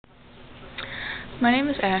My name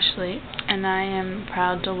is Ashley, and I am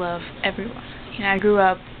proud to love everyone. I grew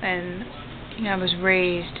up and I was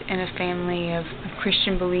raised in a family of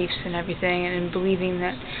Christian beliefs and everything, and in believing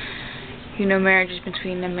that marriage is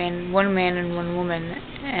between one man and one woman.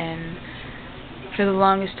 And for the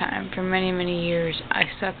longest time, for many, many years, I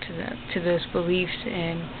stuck to those beliefs,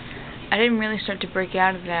 and I didn't really start to break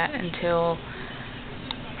out of that until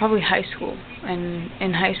probably high school. And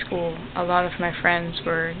in high school, a lot of my friends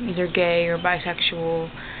were either gay or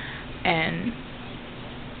bisexual, and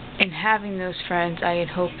in having those friends, I had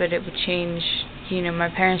hoped that it would change, my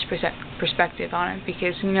parents' perspective on it,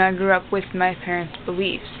 because, I grew up with my parents'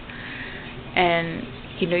 beliefs, and,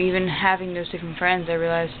 even having those different friends, I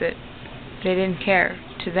realized that they didn't care.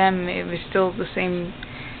 To them, it was still the same,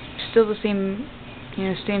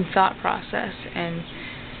 same thought process. And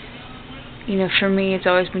for me, it's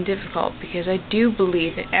always been difficult, because I do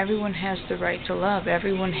believe that everyone has the right to love.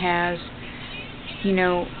 Everyone has,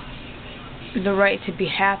 the right to be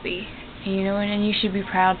happy. And you should be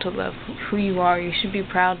proud to love who you are. You should be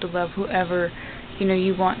proud to love whoever,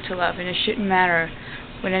 you want to love. And it shouldn't matter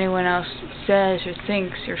what anyone else says or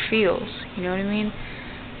thinks or feels. You know what I mean?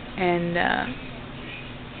 And,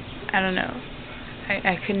 I don't know.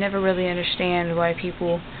 I could never really understand why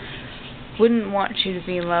people wouldn't want you to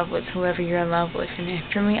be in love with whoever you're in love with. And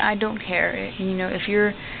for me, I don't care. If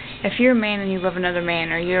you're a man and you love another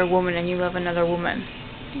man, or you're a woman and you love another woman,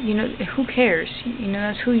 who cares?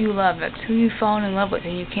 That's who you love. That's who you've fallen in love with,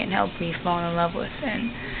 and you can't help who you've fallen in love with.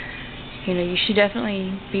 And you should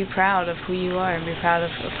definitely be proud of who you are and be proud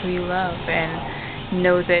of who you love, and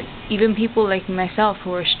know that even people like myself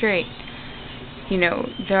who are straight,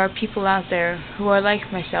 there are people out there who are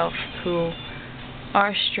like myself, who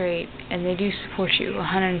are straight, and they do support you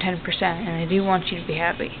 110%, and they do want you to be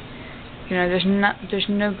happy. There's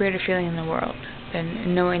no greater feeling in the world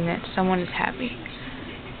than knowing that someone is happy.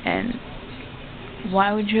 And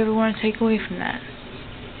why would you ever want to take away from that?